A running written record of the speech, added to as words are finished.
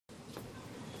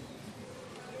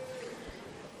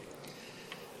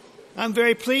I'm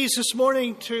very pleased this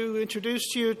morning to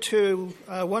introduce you to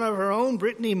one of our own,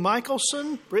 Brittany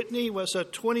Michelson. Brittany was a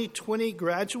 2020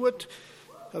 graduate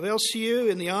of LCU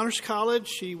in the Honors College.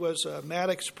 She was a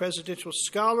Maddox Presidential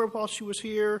Scholar while she was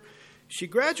here. She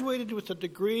graduated with a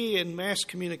degree in mass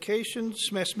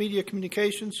media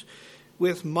communications,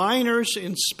 with minors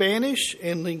in Spanish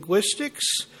and linguistics.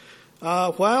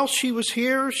 While she was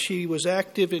here, she was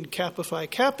active in Kappa Phi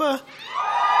Kappa.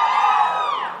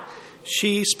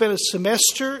 She spent a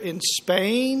semester in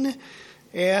Spain,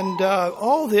 and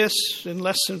all this in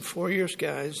less than 4 years,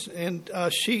 guys. And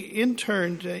she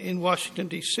interned in Washington,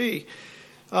 D.C.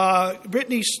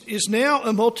 Brittany is now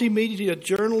a multimedia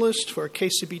journalist for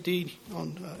KCBD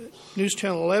on News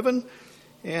Channel 11,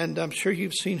 and I'm sure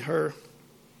you've seen her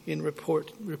in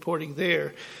reporting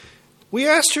there. We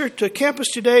asked her to campus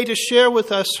today to share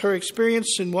with us her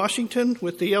experience in Washington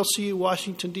with the LCU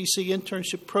Washington, D.C.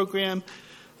 internship program.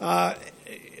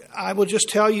 I will just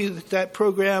tell you that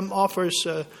program offers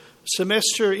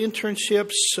semester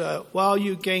internships while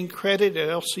you gain credit at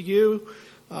LCU.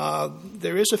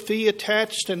 There is a fee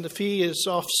attached, and the fee is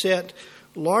offset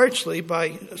largely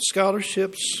by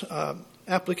scholarships.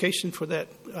 Application for that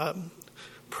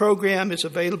program is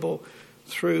available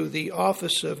through the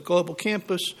Office of Global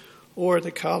Campus or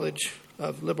the College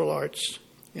of Liberal Arts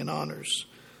and Honors.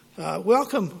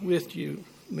 Welcome with you,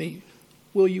 me.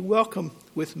 Will you welcome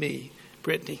with me,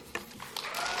 Brittany?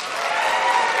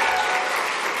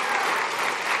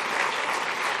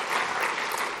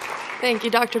 Thank you,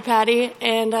 Dr. Patty.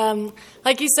 And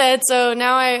like you said, so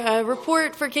now I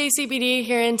report for KCBD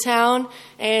here in town.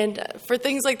 And for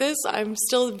things like this, I'm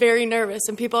still very nervous.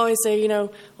 And people always say,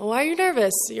 well, why are you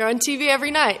nervous? You're on TV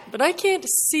every night. But I can't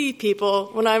see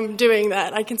people when I'm doing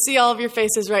that. I can see all of your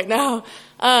faces right now.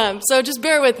 So just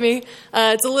bear with me.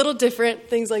 It's a little different,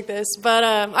 things like this. But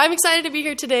I'm excited to be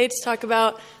here today to talk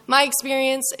about my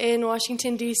experience in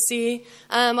Washington, D.C.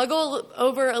 I'll go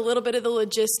over a little bit of the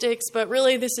logistics, but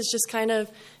really this is just kind of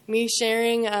me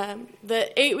sharing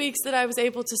the 8 weeks that I was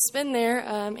able to spend there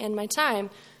and my time.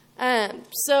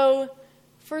 So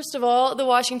first of all, the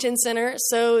Washington Center.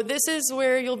 So this is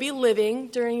where you'll be living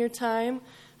during your time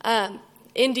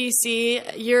in D.C.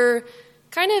 You're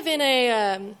kind of in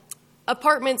a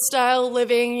apartment-style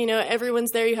living.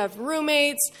 Everyone's there. You have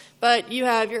roommates, but you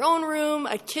have your own room,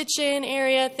 a kitchen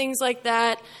area, things like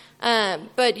that.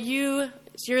 But you're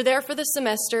there for the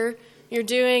semester. You're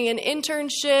doing an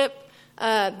internship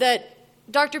that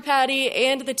Dr. Patty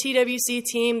and the TWC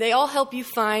team, they all help you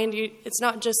find. It's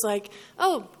not just like,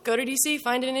 oh, go to DC,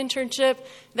 find an internship.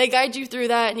 They guide you through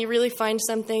that, and you really find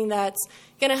something that's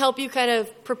going to help you kind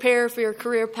of prepare for your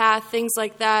career path, things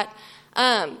like that.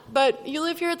 But you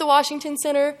live here at the Washington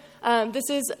Center. This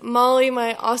is Molly,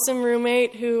 my awesome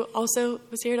roommate, who also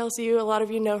was here at LCU. A lot of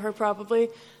you know her probably.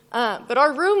 But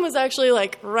our room was actually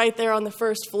right there on the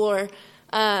first floor.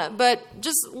 But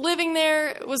just living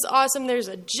there was awesome. There's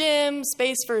a gym,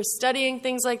 space for studying,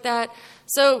 things like that.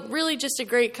 So really just a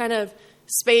great kind of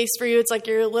space for you. It's like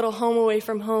your little home away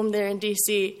from home there in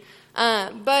DC.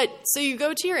 But so you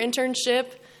go to your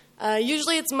internship.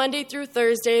 Usually it's Monday through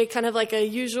Thursday, kind of like a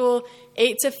usual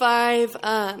 8 to 5.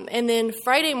 And then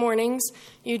Friday mornings,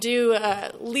 you do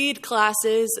lead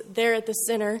classes there at the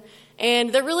center.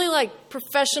 And they're really like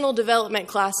professional development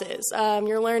classes.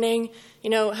 You're learning,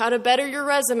 how to better your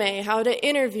resume, how to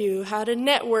interview, how to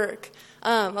network.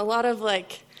 A lot of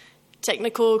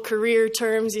technical career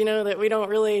terms, that we don't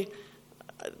really...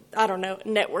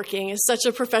 networking is such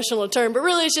a professional term, but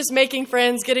really it's just making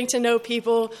friends, getting to know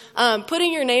people,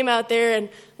 putting your name out there and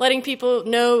letting people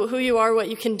know who you are, what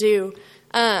you can do.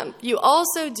 You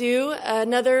also do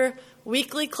another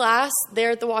weekly class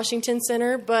there at the Washington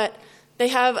Center, but they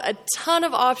have a ton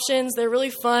of options. They're really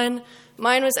fun.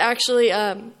 Mine was actually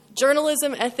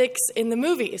journalism ethics in the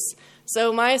movies.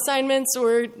 So my assignments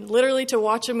were literally to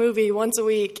watch a movie once a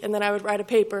week, and then I would write a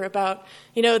paper about,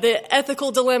 the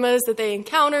ethical dilemmas that they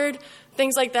encountered,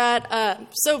 things like that.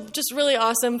 So just really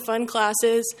awesome, fun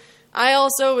classes. I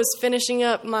also was finishing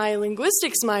up my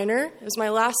linguistics minor. It was my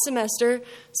last semester,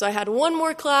 so I had one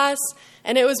more class,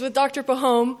 and it was with Dr.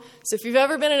 Pahom. So if you've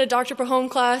ever been in a Dr. Pahom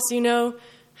class, you know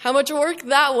how much work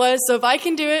that was. So if I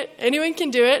can do it, anyone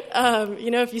can do it.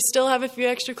 If you still have a few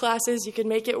extra classes, you can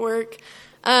make it work.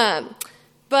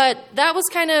 But that was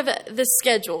kind of the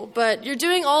schedule. But you're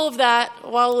doing all of that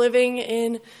while living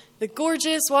in the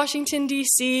gorgeous Washington,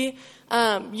 D.C.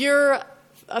 You're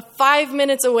 5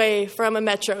 minutes away from a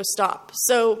metro stop.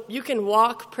 So you can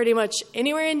walk pretty much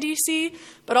anywhere in D.C.,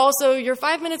 but also you're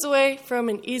 5 minutes away from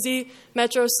an easy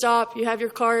metro stop. You have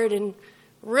your card, and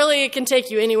really it can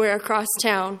take you anywhere across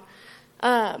town.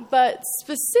 But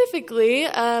specifically,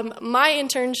 my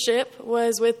internship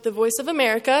was with the Voice of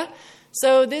America.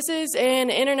 So this is an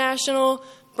international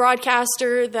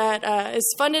broadcaster that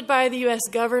is funded by the U.S.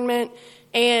 government,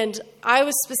 and I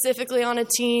was specifically on a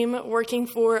team working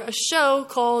for a show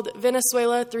called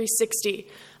Venezuela 360.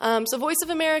 So Voice of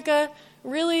America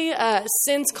really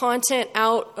sends content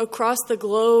out across the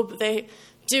globe. They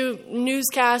do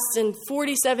newscasts in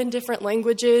 47 different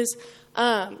languages.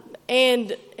 And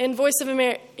in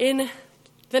in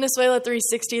Venezuela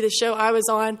 360, the show I was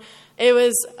on, it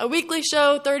was a weekly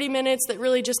show, 30 minutes, that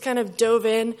really just kind of dove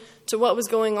in to what was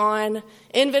going on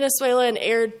in Venezuela and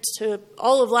aired to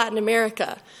all of Latin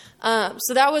America.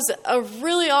 So that was a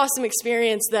really awesome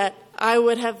experience that I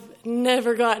would have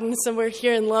never gotten somewhere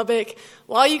here in Lubbock.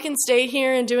 While you can stay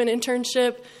here and do an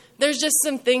internship, there's just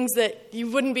some things that you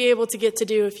wouldn't be able to get to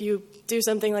do if you do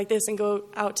something like this and go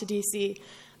out to D.C.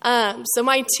 So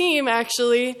my team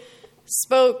actually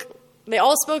they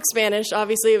all spoke Spanish.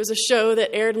 Obviously, it was a show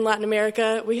that aired in Latin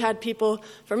America. We had people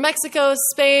from Mexico,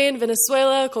 Spain,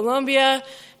 Venezuela, Colombia,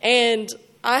 and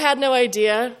I had no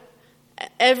idea.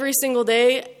 Every single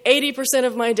day, 80%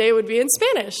 of my day would be in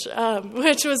Spanish,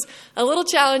 which was a little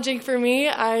challenging for me.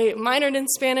 I minored in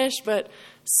Spanish, but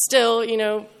still,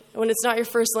 when it's not your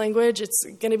first language, it's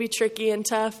going to be tricky and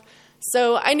tough.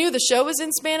 So I knew the show was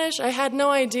in Spanish. I had no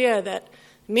idea that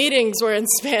meetings were in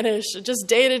Spanish. Just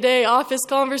day-to-day office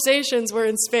conversations were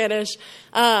in Spanish.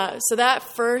 So that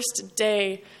first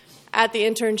day at the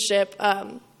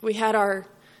internship, we had our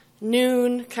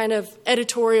noon kind of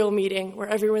editorial meeting where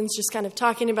everyone's just kind of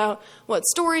talking about what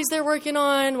stories they're working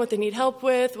on, what they need help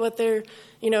with, what they're,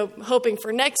 hoping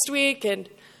for next week. And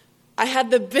I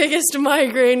had the biggest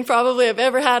migraine probably I've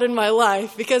ever had in my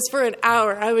life, because for an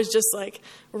hour I was just like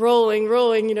rolling,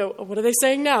 what are they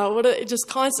saying now? Just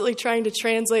constantly trying to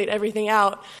translate everything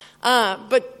out.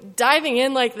 But diving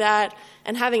in like that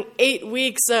and having 8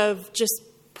 weeks of just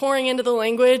pouring into the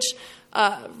language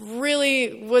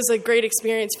really was a great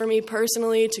experience for me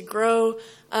personally to grow.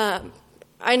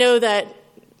 I know that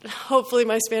hopefully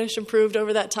my Spanish improved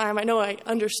over that time. I know I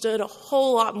understood a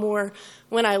whole lot more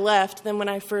when I left than when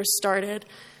I first started.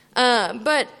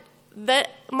 But that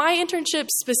my internship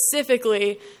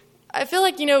specifically, I feel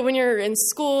like, when you're in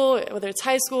school, whether it's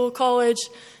high school, college,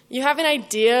 you have an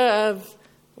idea of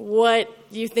what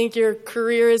you think your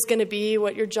career is going to be,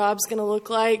 what your job's going to look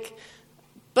like.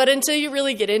 But until you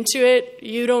really get into it,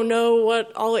 you don't know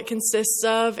what all it consists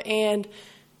of. And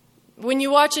when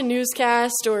you watch a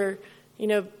newscast or,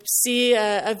 see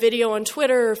a video on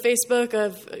Twitter or Facebook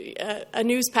of a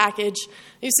news package,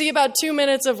 you see about 2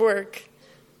 minutes of work,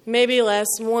 maybe less,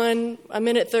 a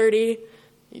minute 30.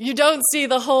 You don't see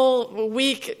the whole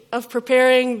week of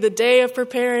preparing, the day of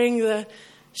preparing, the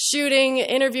shooting,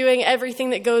 interviewing,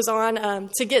 everything that goes on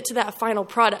to get to that final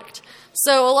product.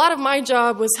 So a lot of my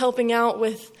job was helping out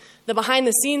with the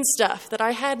behind-the-scenes stuff that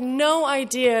I had no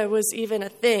idea was even a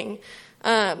thing.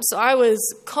 So I was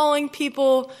calling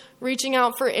people, reaching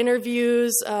out for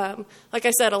interviews. Like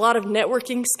I said, a lot of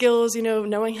networking skills,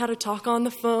 knowing how to talk on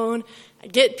the phone,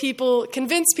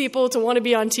 convince people to want to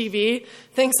be on TV,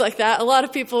 things like that. A lot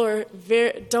of people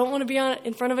don't want to be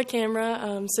in front of a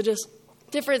camera, so just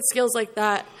different skills like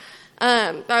that.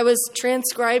 I was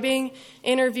transcribing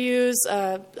interviews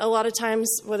a lot of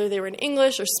times, whether they were in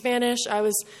English or Spanish. I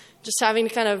was just having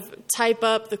to kind of type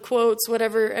up the quotes,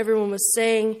 whatever everyone was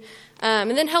saying,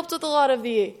 and then helped with a lot of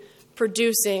the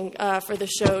producing for the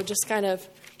show, just kind of,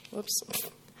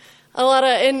 a lot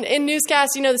of, in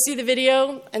newscasts, they see the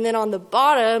video, and then on the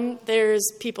bottom, there's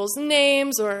people's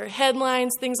names or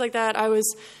headlines, things like that. I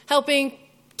was helping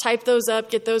type those up,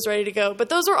 get those ready to go. But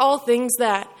those are all things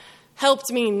that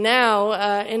helped me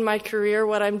now in my career,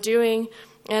 what I'm doing,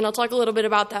 and I'll talk a little bit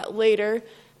about that later.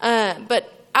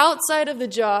 But outside of the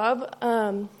job,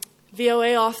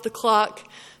 VOA Off the Clock,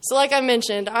 so like I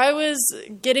mentioned, I was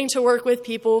getting to work with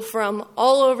people from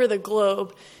all over the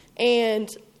globe, and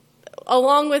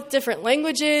along with different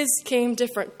languages came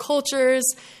different cultures,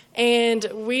 and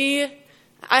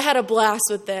I had a blast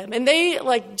with them, and they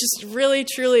just really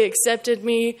truly accepted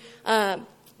me.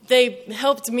 They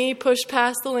helped me push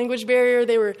past the language barrier.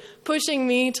 They were pushing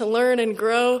me to learn and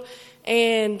grow,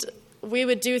 and we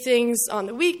would do things on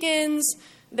the weekends.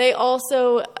 They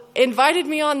also invited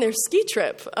me on their ski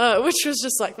trip, which was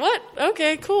just like, what?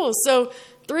 Okay, cool. So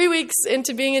 3 weeks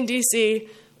into being in D.C.,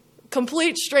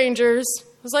 complete strangers,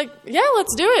 I was like, yeah,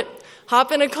 let's do it.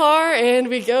 Hop in a car, and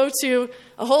we go to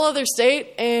a whole other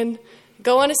state and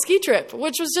go on a ski trip,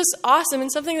 which was just awesome and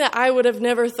something that I would have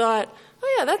never thought,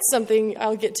 oh, yeah, that's something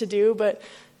I'll get to do. But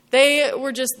they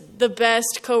were just the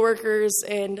best coworkers,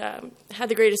 and had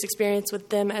the greatest experience with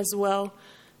them as well.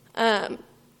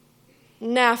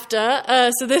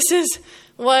 NAFTA. So this is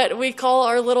what we call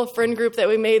our little friend group that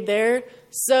we made there.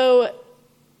 So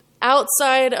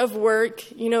outside of work,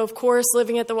 of course,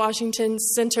 living at the Washington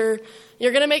Center,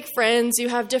 you're going to make friends. You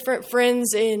have different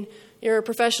friends in your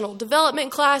professional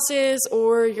development classes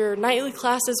or your nightly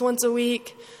classes once a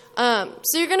week. So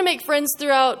you're going to make friends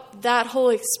throughout that whole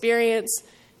experience.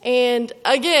 And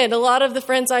again, a lot of the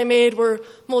friends I made were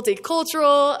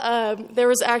multicultural. There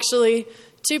was actually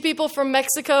 2 people from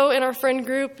Mexico in our friend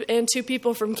group and 2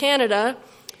 people from Canada.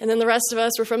 And then the rest of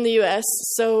us were from the U.S.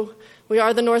 So we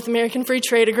are the North American Free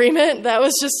Trade Agreement. That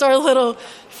was just our little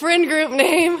friend group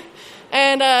name.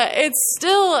 And it's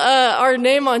still our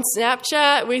name on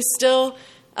Snapchat. We still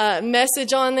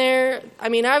message on there. I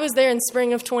mean, I was there in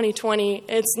spring of 2020.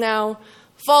 It's now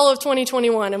fall of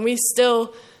 2021, and we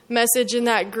still message in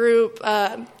that group,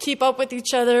 keep up with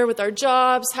each other, with our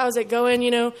jobs, how's it going,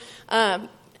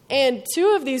 And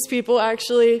 2 of these people,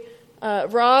 actually,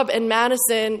 Rob and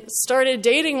Madison, started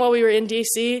dating while we were in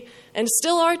D.C. and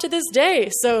still are to this day.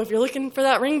 So if you're looking for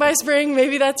that ring by spring,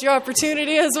 maybe that's your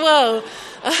opportunity as well.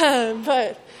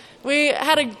 But we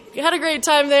had a great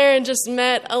time there and just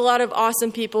met a lot of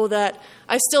awesome people that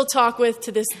I still talk with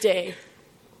to this day.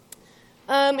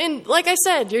 And like I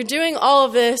said, you're doing all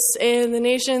of this in the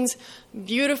nation's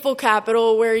beautiful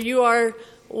capital where you are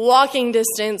walking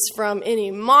distance from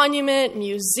any monument,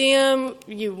 museum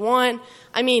you want.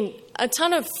 I mean, a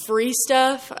ton of free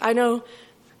stuff. I know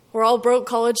we're all broke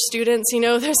college students.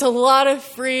 There's a lot of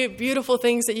free, beautiful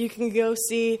things that you can go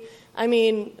see. I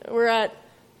mean, we're at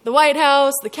the White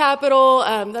House, the Capitol.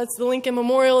 That's the Lincoln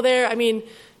Memorial there. I mean,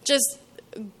 just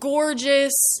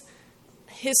gorgeous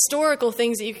historical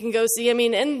things that you can go see. I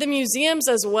mean, and the museums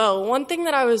as well. One thing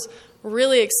that I was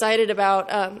really excited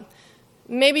about,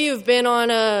 maybe you've been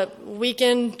on a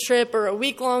weekend trip or a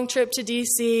week-long trip to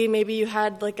D.C. Maybe you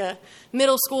had like a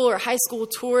middle school or high school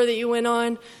tour that you went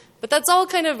on. But that's all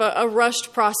kind of a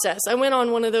rushed process. I went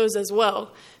on one of those as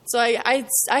well. So I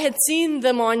had seen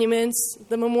the monuments,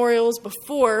 the memorials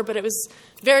before, but it was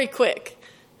very quick.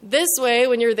 This way,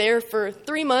 when you're there for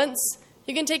 3 months,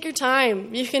 you can take your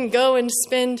time. You can go and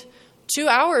spend 2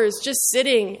 hours just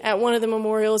sitting at one of the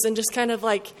memorials and just kind of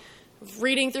like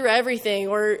reading through everything.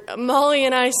 Or Molly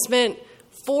and I spent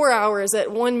 4 hours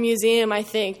at one museum, I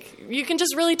think. You can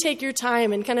just really take your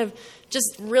time and kind of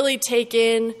just really take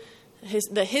in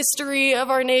the history of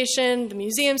our nation, the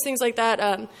museums, things like that.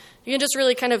 You can just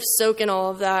really kind of soak in all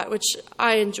of that, which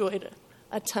I enjoyed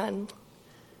a ton.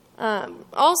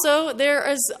 Also, there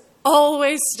is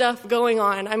always stuff going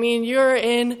on. I mean, you're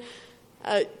in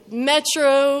a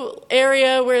metro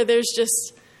area where there's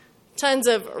just tons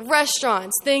of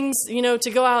restaurants, things,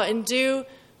 to go out and do.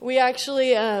 We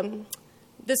actually,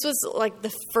 this was like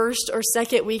the first or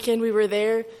second weekend we were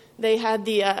there. They had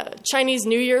the Chinese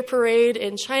New Year parade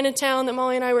in Chinatown that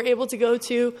Molly and I were able to go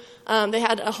to. They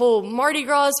had a whole Mardi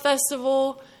Gras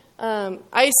festival,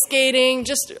 ice skating,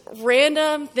 just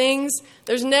random things.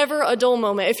 There's never a dull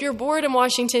moment. If you're bored in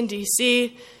Washington,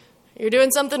 D.C., you're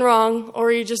doing something wrong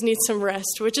or you just need some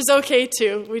rest, which is okay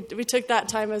too. We took that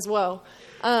time as well.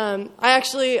 I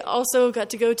actually also got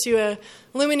to go to a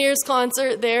Lumineers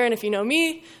concert there, and if you know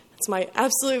me, it's my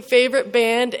absolute favorite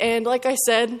band. And like I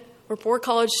said, we're poor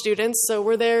college students, so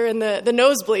we're there in the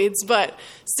nosebleeds, but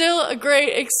still a great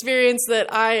experience that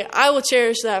I will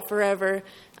cherish that forever.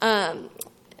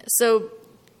 So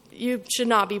you should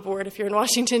not be bored if you're in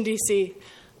Washington, D.C.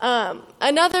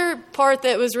 Another part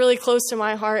that was really close to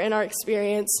my heart in our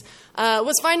experience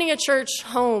was finding a church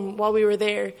home while we were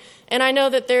there. And I know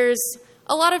that there's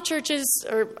a lot of churches,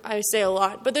 or I say a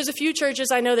lot, but there's a few churches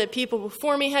I know that people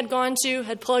before me had gone to,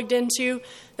 had plugged into,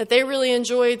 that they really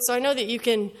enjoyed. So I know that you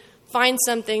can find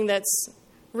something that's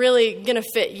really going to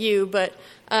fit you. But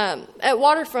at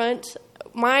Waterfront,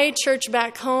 my church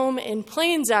back home in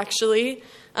Plains actually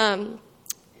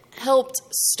helped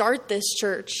start this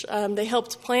church. They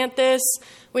helped plant this.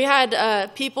 We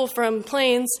had people from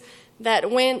Plains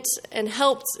that went and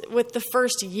helped with the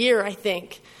first year, I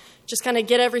think, just kind of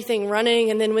get everything running.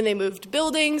 And then when they moved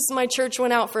buildings, my church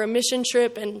went out for a mission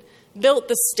trip and built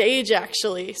the stage,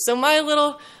 actually. So my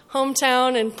little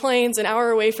hometown in Plains, an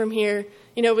hour away from here,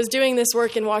 was doing this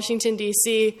work in Washington,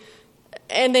 D.C.,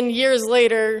 and then years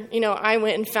later, I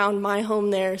went and found my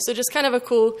home there. So just kind of a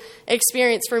cool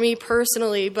experience for me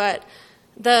personally. But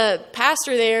the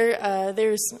pastor there,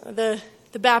 there's the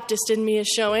Baptist in me is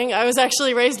showing. I was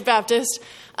actually raised Baptist.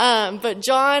 But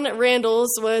John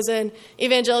Randalls was an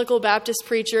evangelical Baptist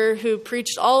preacher who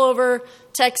preached all over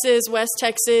Texas, West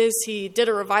Texas. He did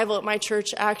a revival at my church,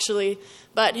 actually.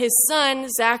 But his son,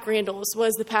 Zach Randalls,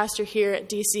 was the pastor here at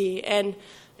DC. And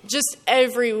just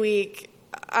every week,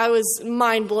 I was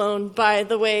mind blown by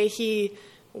the way he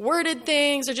worded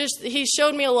things, or just he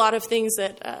showed me a lot of things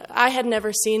that I had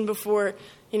never seen before,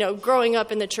 growing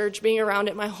up in the church, being around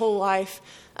it my whole life.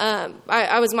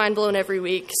 I was mind blown every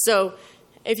week. So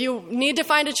if you need to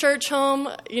find a church home,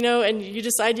 and you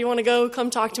decide you want to go, come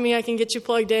talk to me. I can get you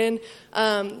plugged in.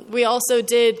 We also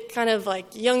did kind of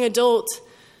like young adult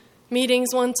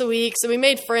meetings once a week. So we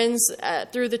made friends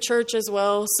through the church as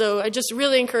well. So I just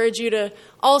really encourage you to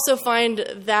also find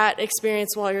that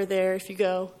experience while you're there if you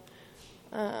go.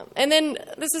 And then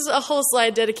this is a whole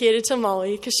slide dedicated to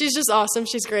Molly, because she's just awesome.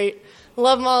 She's great.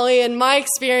 Love Molly. And my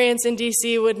experience in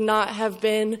DC would not have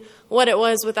been what it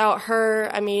was without her.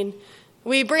 I mean,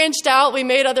 we branched out, we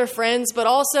made other friends, but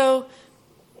also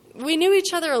we knew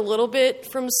each other a little bit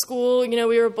from school.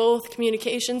 We were both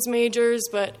communications majors,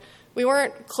 but we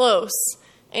weren't close.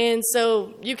 And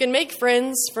so you can make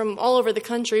friends from all over the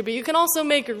country, but you can also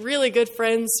make really good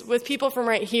friends with people from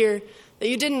right here that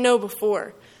you didn't know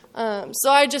before. So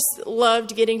I just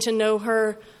loved getting to know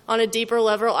her on a deeper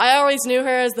level. I always knew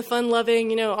her as the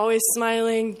fun-loving, always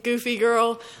smiling, goofy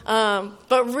girl.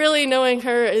 But really knowing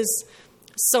her is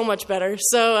so much better.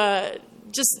 So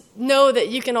just know that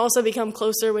you can also become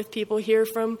closer with people here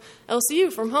from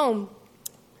LCU, from home.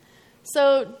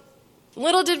 So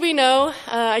little did we know,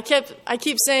 I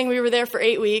keep saying we were there for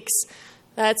 8 weeks.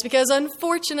 That's because,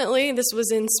 unfortunately, this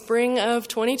was in spring of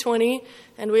 2020,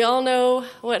 and we all know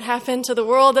what happened to the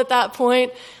world at that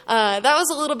point. That was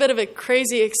a little bit of a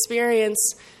crazy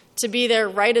experience to be there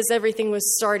right as everything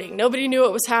was starting. Nobody knew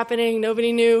what was happening.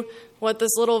 Nobody knew what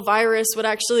this little virus would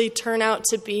actually turn out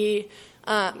to be.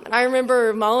 And I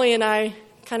remember Molly and I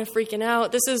kind of freaking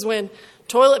out. This is when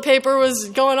toilet paper was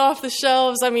going off the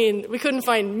shelves. I mean, we couldn't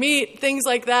find meat, things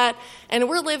like that. And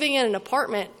we're living in an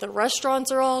apartment. The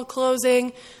restaurants are all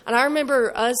closing. And I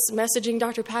remember us messaging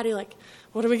Dr. Patty, like,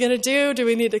 what are we going to do? Do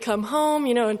we need to come home?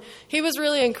 And he was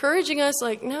really encouraging us,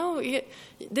 like, no,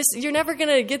 you're never going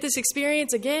to get this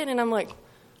experience again. And I'm like,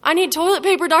 I need toilet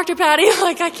paper, Dr. Patty.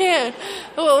 Like, I can't.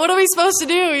 What are we supposed to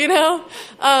do,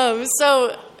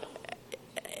 So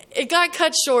it got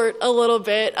cut short a little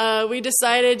bit. We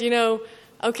decided,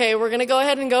 okay, we're going to go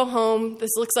ahead and go home.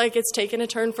 This looks like it's taken a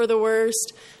turn for the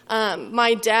worst.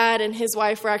 My dad and his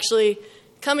wife were actually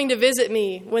coming to visit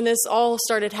me when this all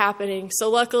started happening. So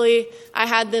luckily, I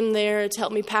had them there to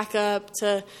help me pack up,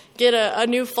 to get a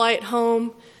new flight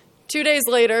home. 2 days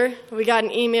later, we got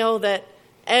an email that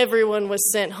everyone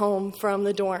was sent home from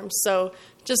the dorms. So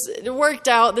just it worked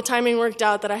out, the timing worked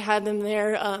out that I had them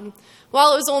there.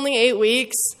 While it was only 8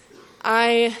 weeks,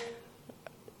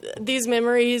 these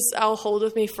memories I'll hold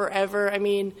with me forever. I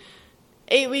mean,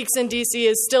 8 weeks in DC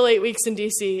is still 8 weeks in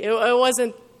DC. It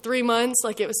wasn't 3 months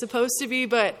like it was supposed to be,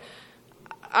 but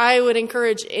I would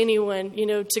encourage anyone,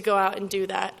 to go out and do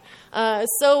that.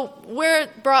 So where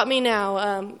it brought me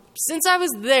now, since I was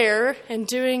there and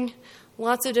doing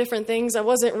lots of different things, I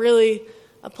wasn't really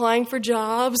applying for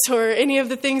jobs or any of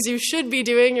the things you should be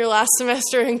doing your last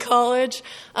semester in college.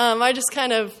 I just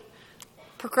kind of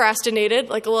procrastinated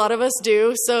like a lot of us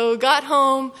do. So got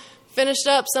home, finished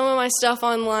up some of my stuff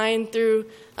online through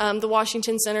the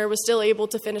Washington Center, was still able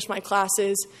to finish my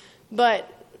classes, but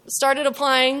started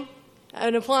applying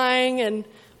and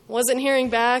wasn't hearing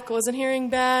back, was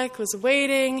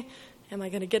waiting. Am I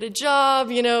going to get a job?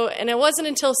 And it wasn't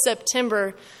until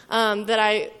September that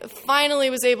I finally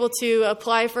was able to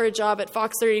apply for a job at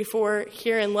Fox 34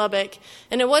 here in Lubbock.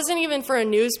 And it wasn't even for a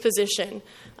news position.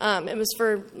 It was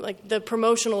for like the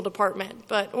promotional department.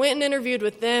 But went and interviewed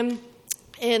with them,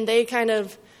 and they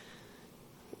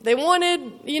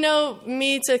wanted,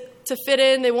 me to fit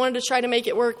in. They wanted to try to make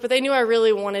it work, but they knew I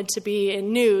really wanted to be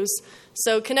in news.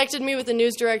 So connected me with the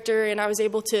news director, and I was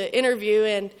able to interview.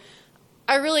 And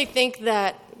I really think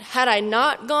that had I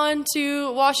not gone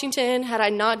to Washington, had I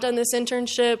not done this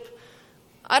internship,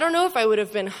 I don't know if I would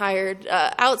have been hired.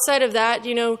 Outside of that,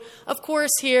 of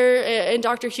course here in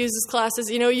Dr. Hughes' classes,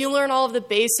 you learn all of the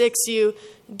basics. You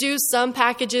do some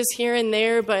packages here and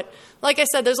there, but like I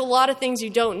said, there's a lot of things you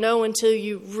don't know until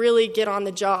you really get on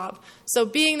the job. So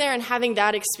being there and having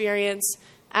that experience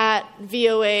at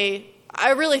VOA,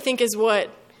 I really think is what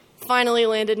finally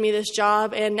landed me this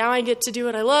job. And now I get to do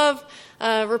what I love,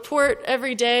 report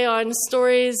every day on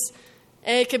stories.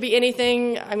 And it could be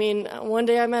anything. I mean, one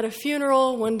day I'm at a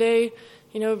funeral, one day,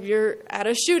 you're at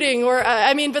a shooting,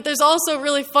 but there's also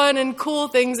really fun and cool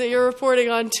things that you're reporting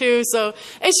on too. So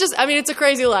it's just, it's a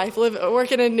crazy life,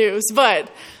 working in news,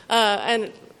 but,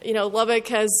 and Lubbock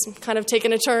has kind of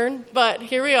taken a turn, but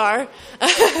here we are.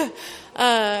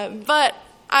 But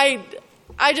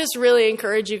I just really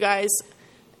encourage you guys.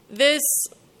 This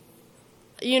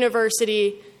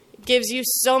university gives you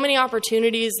so many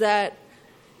opportunities that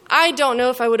I don't know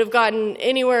if I would have gotten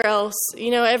anywhere else.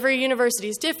 Every university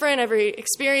is different, every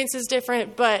experience is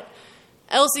different, but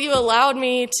LCU allowed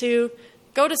me to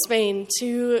go to Spain,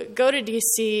 to go to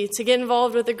DC, to get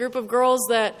involved with a group of girls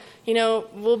that,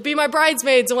 will be my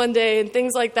bridesmaids one day and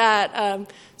things like that.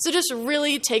 So just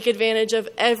really take advantage of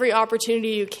every opportunity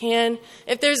you can.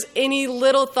 If there's any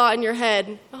little thought in your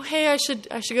head, oh, hey, I should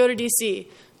go to DC,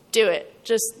 do it.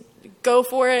 Just go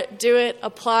for it, do it,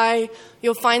 apply.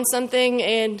 You'll find something,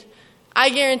 and I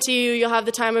guarantee you'll have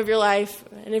the time of your life.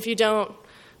 And if you don't,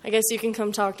 I guess you can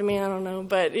come talk to me, I don't know,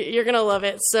 but you're going to love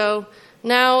it. So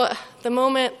now, the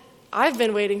moment I've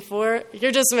been waiting for,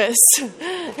 you're dismissed.